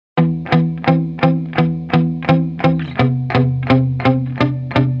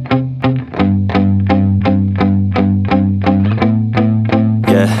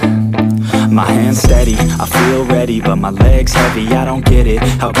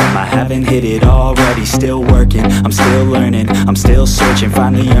I haven't hit it already, still working, I'm still learning, I'm still searching,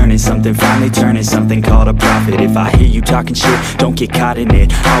 finally earning something, finally turning something called a profit. If I hear you talking shit, don't get caught in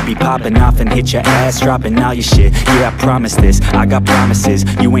it. I'll be popping off and hit your ass, dropping all your shit. Yeah, I promise this, I got promises,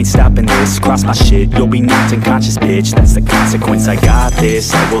 you ain't stopping this. Cross my shit, you'll be knocked unconscious, bitch. That's the consequence, I got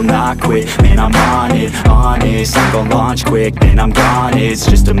this, I will not quit. Man, I'm on it, honest, I'm gon' launch quick, then I'm gone. It's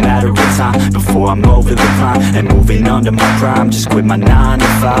just a matter of time before I'm over the climb and moving under my prime. Just quit my 9 to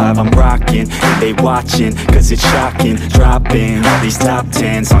 5, I'm rocking, and they watching, cause it's shocking. Dropping all these top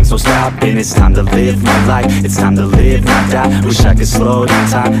 10 songs, so stopping. It's time to live my life, it's time to live, not die. Wish I could slow down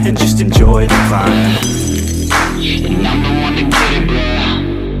time and just enjoy the climb. And I'm the one to get it, bro.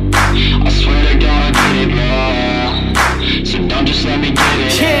 I swear to God I get it, bro. So don't just let me get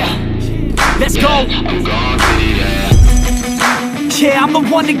it. Yeah, let's go. I'm gon' get it, yeah, I'm the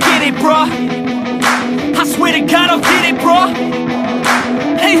one to get it, bro. I swear to God I'll get it, bro.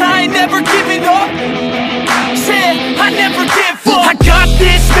 Hey, I ain't never giving up. Yeah, I never give up. I got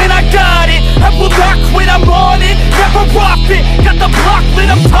this, man, I got it. I will not quit, I'm on it. Never off it. Got the block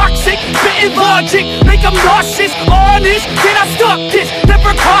lit, I'm toxic. Spitting logic, make them nauseous. Honest, can I stop this?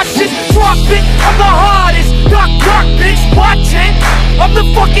 Never cautious, drop it. I'm the hardest. Knock, knock, bitch, watch it. I'm the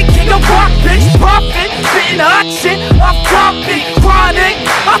fucking king of rock, bitch. Profit, spitting hot shit. Off topic, chronic.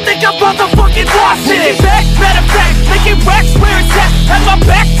 I think I'm motherfucking lost it. Back, matter of fact, making racks where it's at. Have my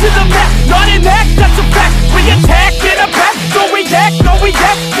back to the mat, not an act, that's a fact. We attack in a back, don't react, no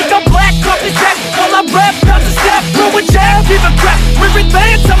react. Think I'm black, off his back, while I rap, not to snap. Throw a jab, give a crap. We're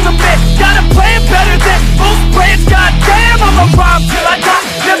advanced, I'm the man. Got a plan better than most brands. Goddamn, I'm a rhyme till I die.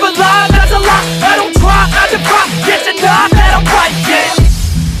 Never lie, that's a lie. I don't try, I defy. Get to nod that I'm right, yeah.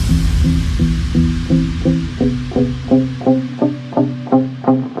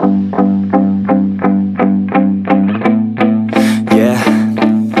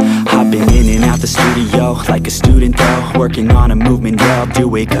 The studio, like a student though, working on a movement, yeah, I'll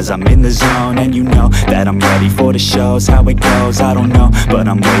do it cause I'm in the zone. And you know that I'm ready for the shows, how it goes, I don't know, but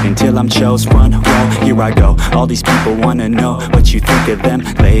I'm waiting till I'm chose. Front row, here I go, all these people wanna know what you think of them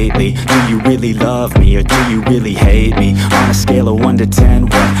lately. Do you really love me, or do you really hate me? On a scale of 1 to 10,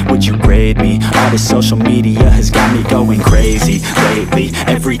 what would you grade me? All this social media has got me going crazy lately.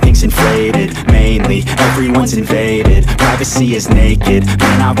 Everything's inflated, mainly, everyone's invaded. Privacy is naked,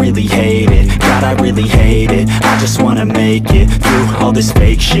 man, I really hate it. God, I really hate it. I just wanna make it through all this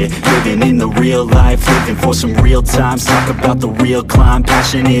fake shit. Living in the real life, living for some real times. Talk about the real climb,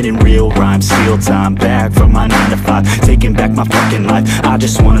 passionate in real rhymes. Steal time back from my 9 to 5, taking back my fucking life. I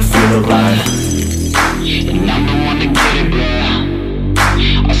just wanna feel alive. And I'm the one to get it,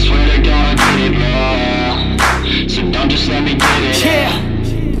 bro. I swear to God I get it, bro. So don't just let me get it.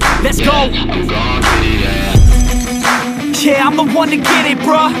 Yeah, let's go. I'm gon' get it, yeah, I'm the one to get it,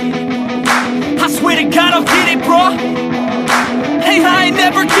 bro. I swear to God I'll get it, bro. Hey, I ain't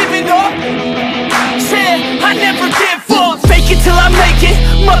never giving up. Yeah, I never give up. Fake it till I make it.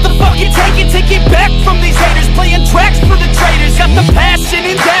 Motherfucking take it back from these haters. Playing tracks for the traitors. Got the passion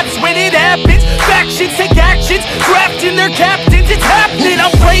in depths when it happens. Factions take actions, drafting their captains. It's happening,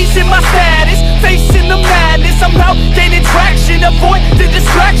 I'm raising my status, facing the madness. I'm out gaining traction, avoid the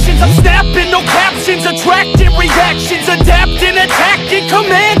distractions. I'm snapping, no captions, attracting reactions. Adapting, attacking,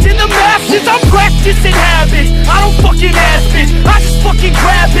 commanding the masses. I'm practicing habits, I don't fucking ask bitch, I just fucking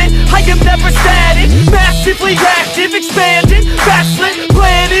grab it. I am never static, massively active, expanding, backslid,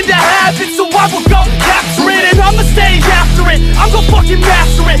 planning to have it. So I will go capture it, and I'ma stay after it. I'm gon' fucking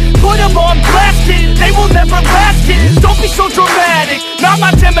master it, put them on blast it. They will never last it, don't be so dramatic. Not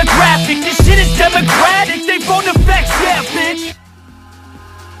my demographic, this shit is democratic. They phone effects, yeah bitch.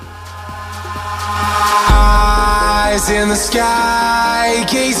 Eyes in the sky,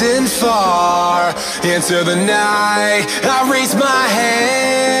 gazing far into the night. I raise my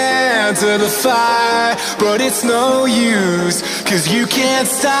hand to the fire, but it's no use, cause you can't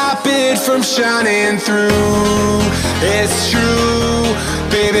stop it from shining through. It's true,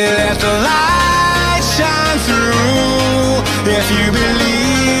 baby, let the light shine through. If you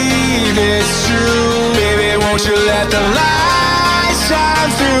believe it's true, baby, won't you let the light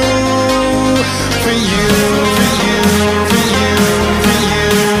shine through for you, for you, for you, for you,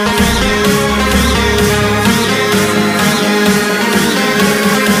 for you, for you, for you,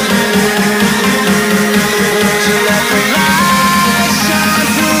 won't you let the light shine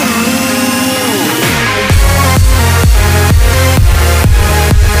through?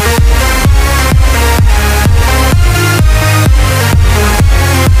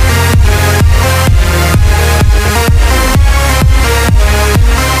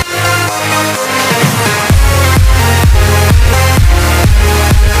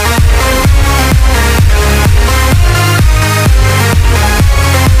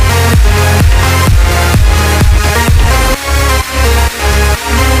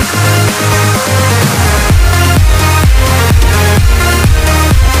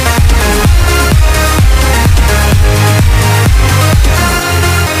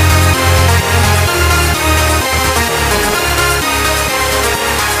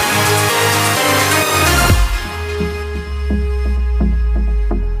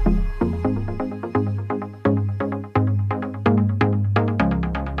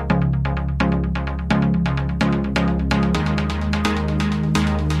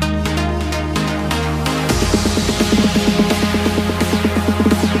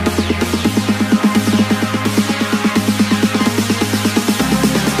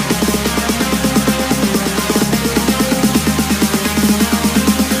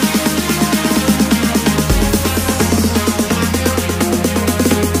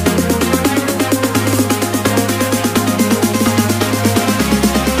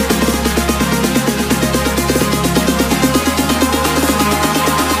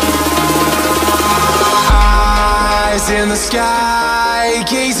 sky,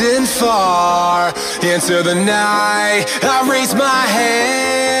 gazing far into the night. I raise my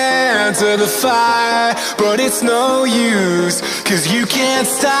hand to the fire, but it's no use, 'cause you can't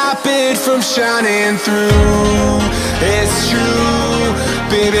stop it from shining through. It's true,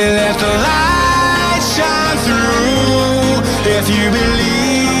 baby, let the light shine through. If you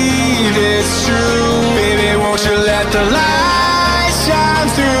believe it's true, baby, won't you let the light shine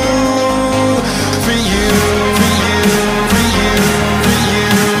through for you, for you, for you, for you,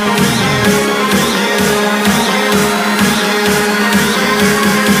 for you, for you, for you,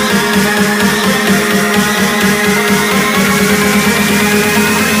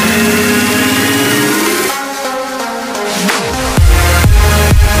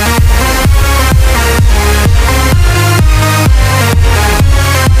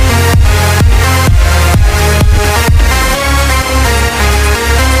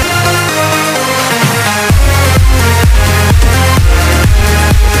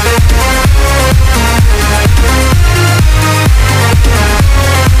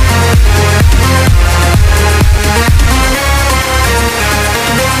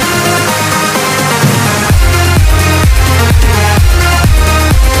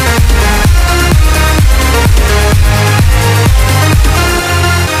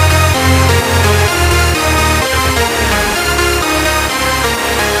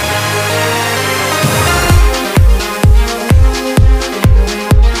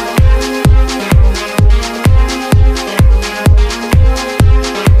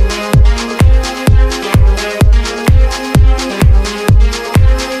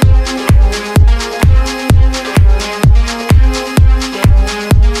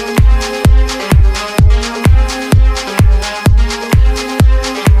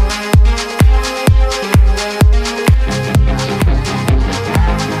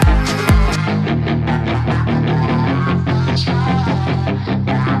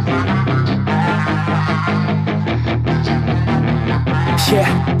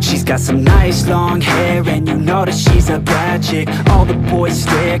 Yeah, she's got some nice long hair, and you know that she's a bad chick. All the boys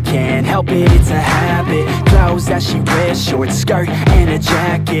stare, can't help it, it's a habit. Clothes that she wears, short skirt and a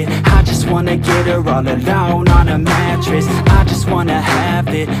jacket. I just wanna get her all alone on a mattress. I just wanna have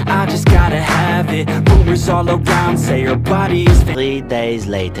it, I just gotta have it. Rumors all around say her body is 3 days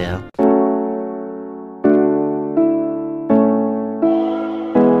later.